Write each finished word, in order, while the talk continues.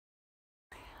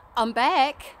I'm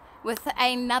back with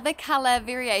another color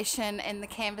variation in the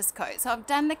canvas coat. So I've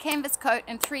done the canvas coat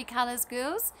in 3 colors,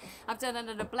 girls. I've done it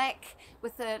in a black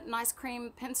with a nice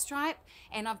cream pinstripe,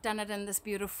 and I've done it in this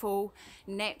beautiful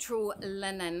natural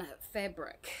linen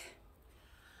fabric.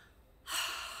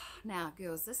 Now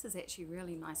girls, this is actually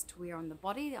really nice to wear on the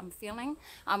body.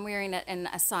 I'm wearing it in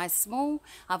a size small.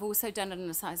 I've also done it in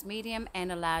a size medium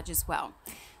and a large as well,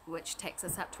 which takes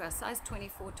us up to our size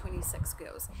 24, 26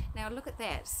 girls. Now look at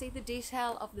that. See the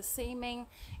detail of the seaming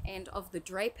and of the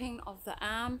draping of the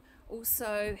arm.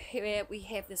 Also here we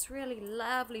have this really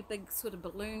lovely big sort of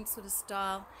balloon sort of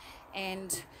style,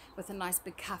 and with a nice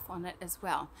big cuff on it as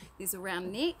well. There's a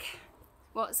round neck.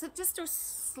 Well, it's just a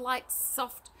slight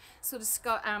soft sort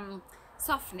of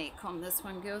soft neck on this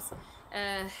one, girls.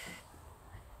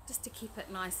 Just to keep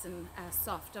it nice and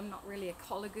soft. I'm not really a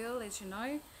collar girl, as you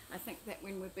know. I think that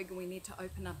when we're bigger we need to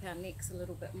open up our necks a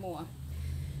little bit more.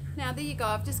 Now there you go,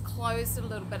 I've just closed it a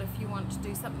little bit if you want to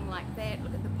do something like that.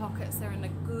 Look at the pockets, they're in a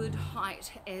good height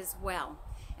as well.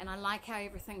 And I like how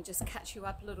everything just cuts you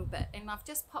up a little bit. And I've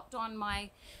just popped on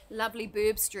my lovely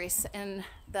Burbs dress in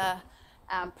the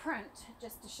print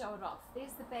just to show it off.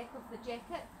 There's the back of the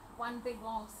jacket, one big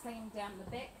long seam down the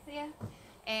back there,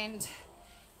 and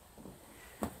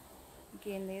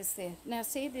again there's there. Now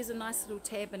see, there's a nice little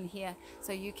tab in here,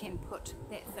 so you can put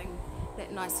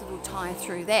that nice little tie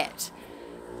through that.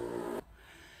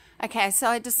 Okay, so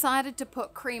I decided to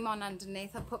put cream on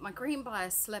underneath. I put my cream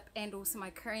bias slip and also my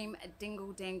cream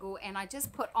dingle dangle, and I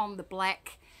just put on the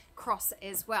black cross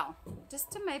as well,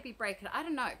 just to maybe break it. I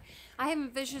don't know. I have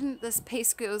envisioned this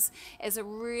piece, girls, as a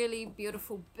really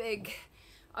beautiful, big,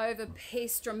 over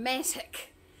piece,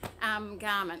 dramatic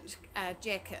garment,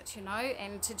 jacket, you know,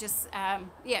 and to just,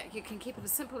 yeah, you can keep it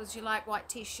as simple as you like, white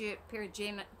t-shirt, pair of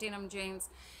denim jeans.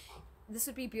 This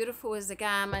would be beautiful as a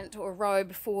garment or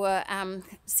robe for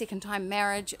second time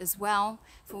marriage as well,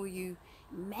 for you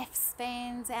maths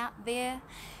fans out there.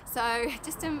 So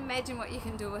just imagine what you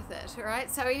can do with it. All right,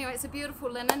 so anyway, it's a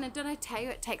beautiful linen, and did I tell you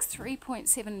it takes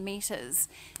 3.7 meters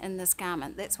in this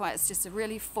garment? That's why it's just a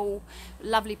really full,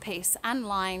 lovely piece,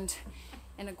 unlined,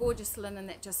 and a gorgeous linen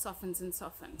that just softens and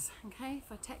softens. Okay, if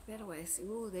I take that away, see,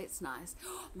 oh, that's nice.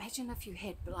 Imagine if you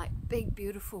had like big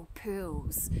beautiful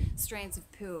pearls, strands of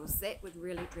pearls. That would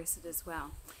really dress it as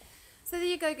well. So there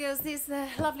you go, girls. There's the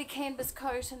lovely canvas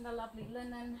coat and the lovely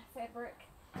linen fabric.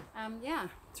 Yeah,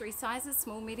 3 sizes,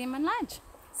 small, medium and large.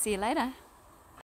 See you later.